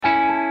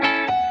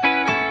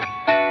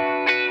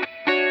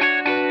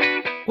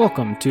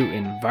Welcome to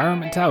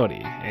Environmentality,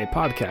 a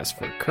podcast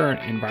for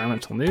current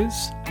environmental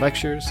news,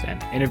 lectures,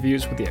 and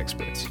interviews with the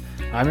experts.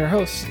 I'm your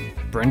host,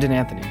 Brendan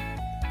Anthony.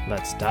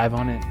 Let's dive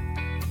on in.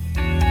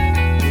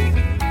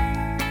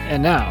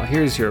 And now,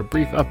 here's your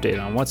brief update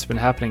on what's been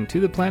happening to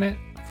the planet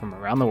from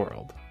around the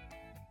world.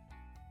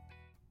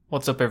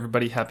 What's up,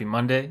 everybody? Happy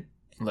Monday.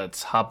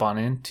 Let's hop on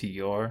into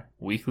your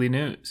weekly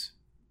news.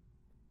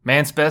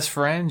 Man's best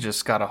friend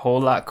just got a whole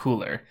lot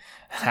cooler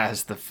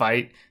as the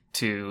fight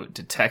to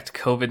detect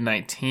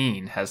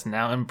COVID-19 has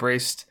now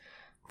embraced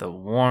the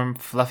warm,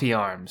 fluffy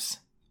arms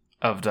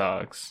of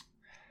dogs.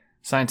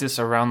 Scientists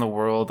around the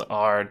world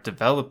are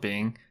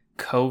developing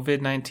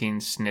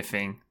COVID-19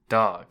 sniffing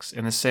dogs.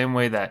 In the same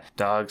way that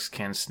dogs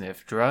can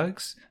sniff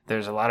drugs,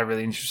 there's a lot of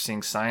really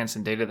interesting science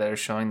and data that are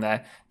showing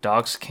that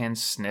dogs can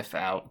sniff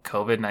out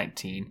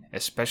COVID-19,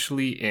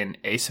 especially in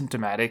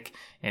asymptomatic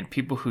and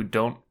people who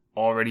don't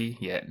already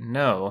yet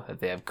know that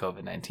they have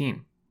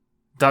COVID-19.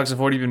 Dogs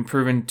have already been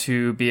proven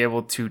to be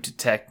able to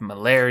detect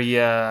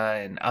malaria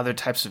and other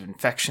types of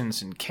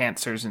infections and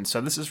cancers, and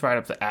so this is right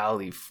up the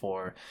alley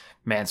for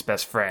man's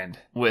best friend,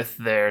 with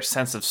their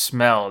sense of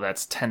smell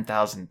that's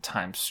 10,000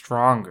 times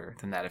stronger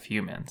than that of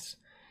humans.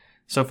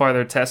 So far,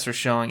 their tests are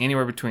showing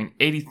anywhere between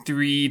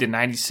 83 to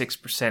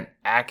 96%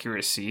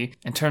 accuracy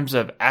in terms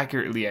of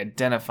accurately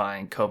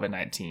identifying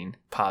COVID-19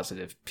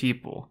 positive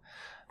people.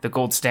 The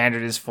gold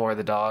standard is for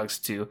the dogs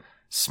to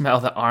smell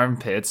the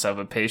armpits of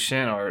a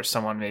patient or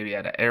someone maybe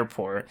at an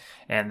airport,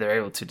 and they're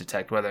able to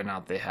detect whether or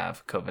not they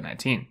have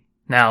COVID-19.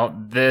 Now,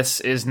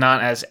 this is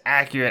not as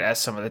accurate as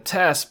some of the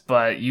tests,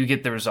 but you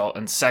get the result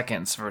in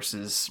seconds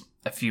versus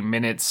a few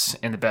minutes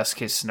in the best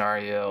case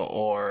scenario,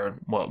 or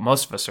what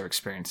most of us are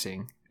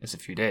experiencing is a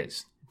few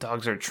days.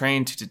 Dogs are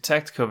trained to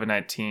detect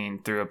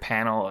COVID-19 through a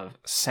panel of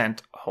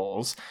scent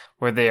holes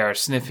where they are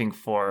sniffing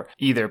for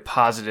either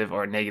positive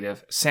or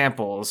negative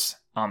samples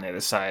on the other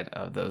side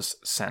of those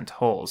scent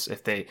holes.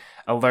 If they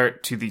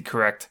alert to the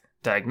correct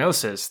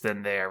diagnosis,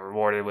 then they are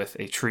rewarded with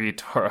a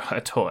treat or a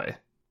toy.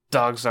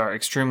 Dogs are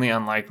extremely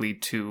unlikely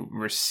to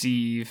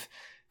receive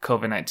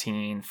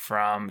COVID-19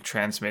 from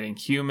transmitting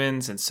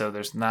humans, and so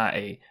there's not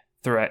a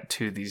threat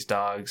to these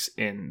dogs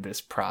in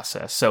this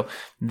process. So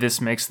this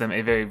makes them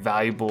a very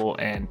valuable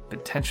and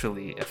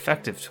potentially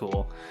effective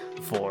tool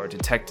for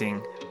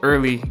detecting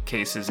early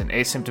cases and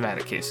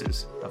asymptomatic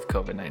cases of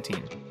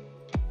COVID-19.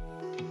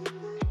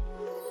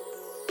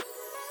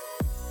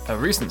 A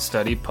recent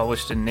study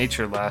published in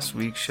Nature last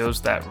week shows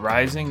that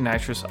rising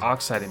nitrous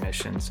oxide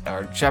emissions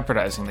are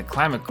jeopardizing the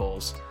climate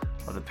goals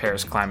of the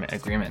Paris Climate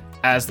Agreement.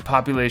 As the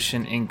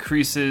population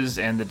increases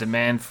and the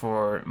demand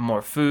for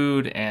more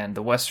food and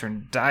the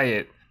Western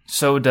diet,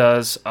 so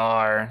does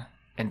our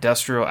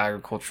industrial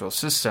agricultural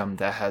system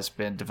that has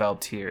been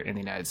developed here in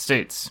the United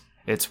States.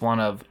 It's one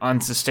of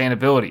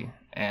unsustainability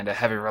and a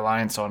heavy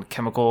reliance on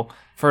chemical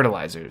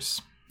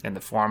fertilizers in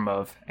the form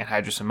of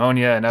anhydrous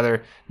ammonia and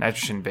other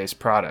nitrogen-based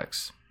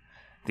products.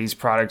 These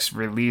products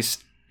release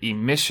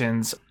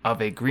emissions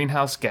of a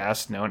greenhouse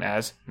gas known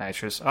as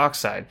nitrous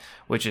oxide,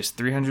 which is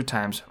 300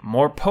 times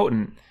more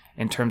potent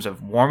in terms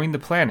of warming the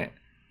planet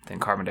than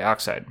carbon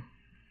dioxide.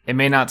 It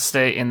may not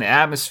stay in the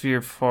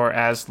atmosphere for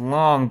as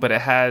long, but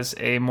it has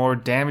a more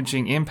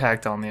damaging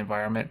impact on the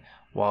environment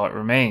while it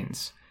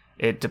remains.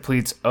 It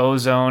depletes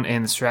ozone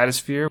in the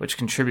stratosphere, which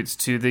contributes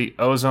to the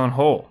ozone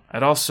hole.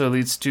 It also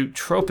leads to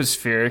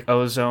tropospheric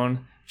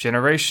ozone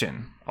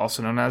generation,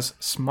 also known as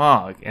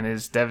smog, and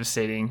is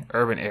devastating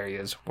urban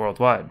areas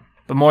worldwide.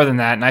 But more than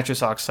that,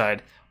 nitrous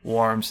oxide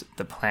warms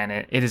the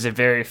planet. It is a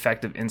very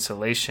effective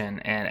insulation,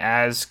 and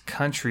as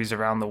countries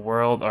around the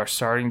world are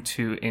starting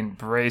to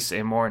embrace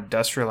a more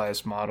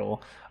industrialized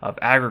model of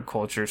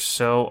agriculture,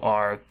 so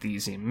are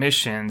these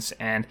emissions,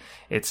 and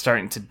it's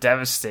starting to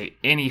devastate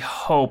any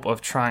hope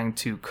of trying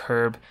to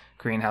curb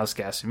greenhouse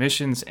gas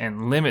emissions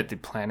and limit the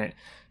planet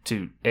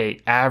to an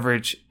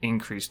average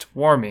increased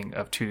warming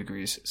of 2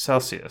 degrees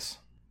Celsius.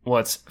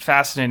 What's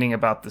fascinating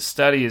about the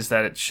study is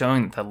that it's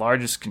showing that the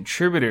largest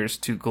contributors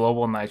to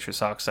global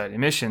nitrous oxide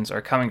emissions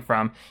are coming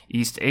from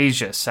East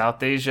Asia,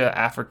 South Asia,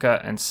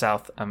 Africa, and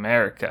South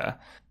America.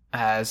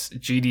 As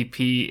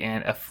GDP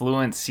and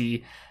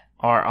affluency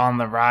are on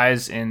the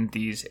rise in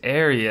these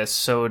areas,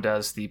 so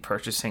does the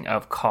purchasing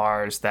of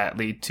cars that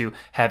lead to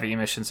heavy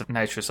emissions of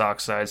nitrous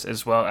oxides,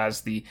 as well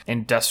as the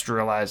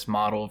industrialized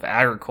model of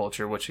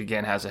agriculture, which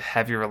again has a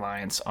heavy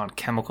reliance on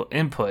chemical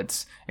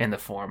inputs in the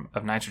form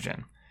of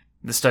nitrogen.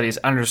 The study is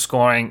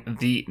underscoring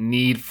the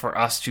need for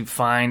us to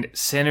find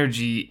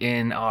synergy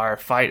in our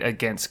fight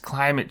against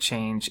climate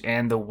change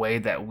and the way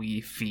that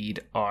we feed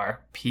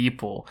our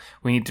people.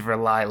 We need to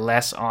rely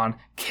less on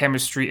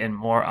chemistry and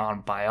more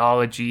on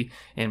biology,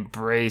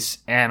 embrace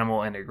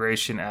animal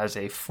integration as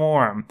a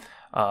form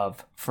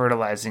of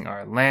fertilizing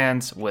our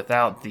lands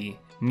without the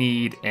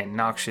need and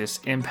noxious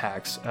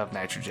impacts of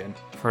nitrogen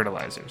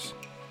fertilizers.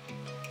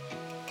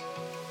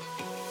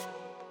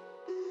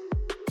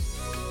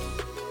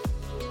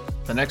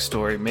 The next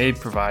story may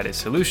provide a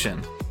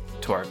solution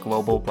to our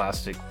global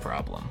plastic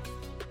problem.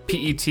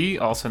 PET,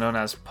 also known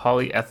as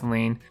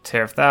polyethylene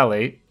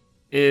terephthalate,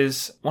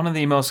 is one of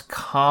the most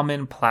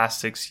common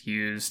plastics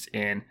used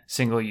in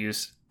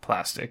single-use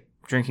plastic.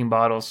 Drinking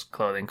bottles,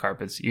 clothing,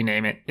 carpets, you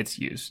name it, it's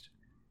used.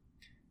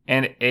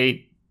 And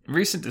a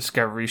recent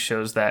discovery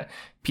shows that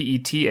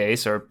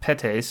PETase, or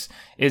PETase,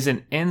 is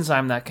an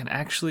enzyme that can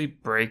actually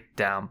break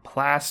down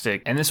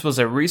plastic. And this was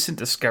a recent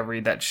discovery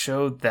that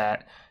showed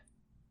that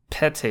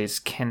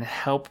PETase can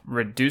help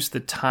reduce the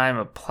time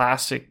of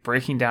plastic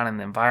breaking down in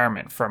the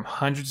environment from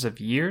hundreds of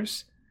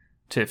years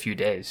to a few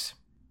days.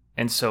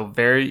 And so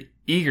very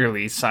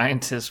eagerly,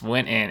 scientists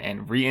went in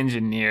and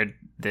re-engineered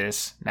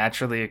this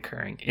naturally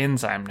occurring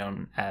enzyme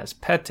known as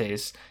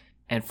PETase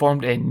and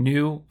formed a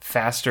new,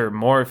 faster,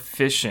 more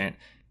efficient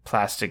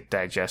plastic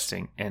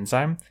digesting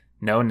enzyme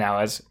known now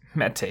as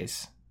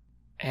METase.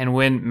 And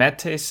when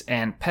METase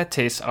and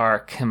PETase are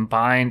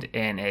combined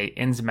in an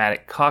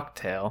enzymatic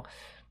cocktail,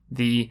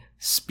 the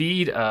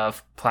speed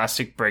of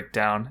plastic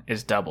breakdown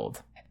is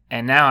doubled.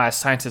 And now, as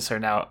scientists are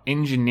now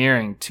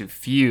engineering to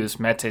fuse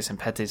METase and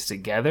PETase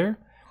together,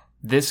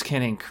 this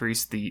can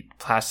increase the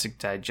plastic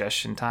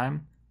digestion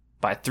time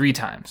by 3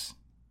 times.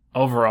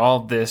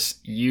 Overall,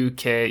 this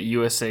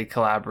UK-USA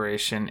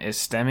collaboration is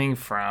stemming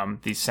from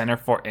the Center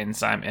for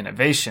Enzyme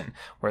Innovation,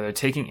 where they're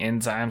taking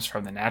enzymes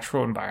from the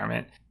natural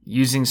environment,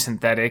 using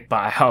synthetic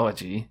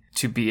biology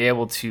to be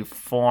able to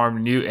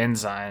form new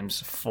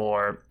enzymes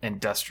for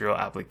industrial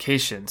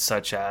applications,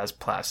 such as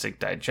plastic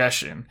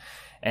digestion.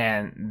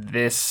 And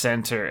this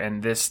center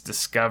and this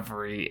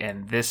discovery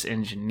and this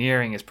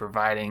engineering is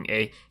providing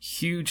a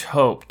huge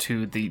hope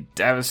to the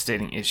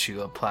devastating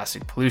issue of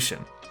plastic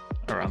pollution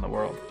around the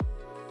world.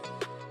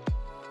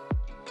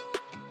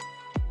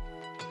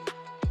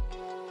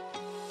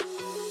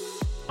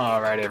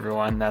 All right,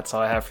 everyone, that's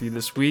all I have for you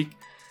this week.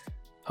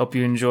 Hope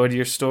you enjoyed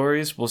your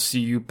stories. We'll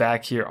see you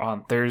back here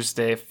on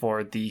Thursday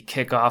for the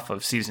kickoff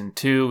of Season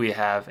 2. We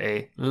have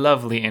a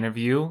lovely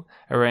interview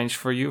arranged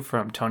for you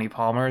from Tony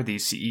Palmer, the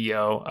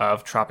CEO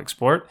of Tropic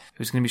Sport,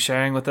 who's going to be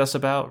sharing with us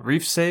about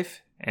reef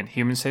safe and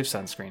human safe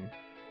sunscreen.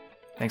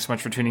 Thanks so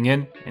much for tuning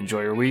in.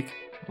 Enjoy your week.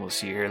 We'll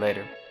see you here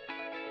later.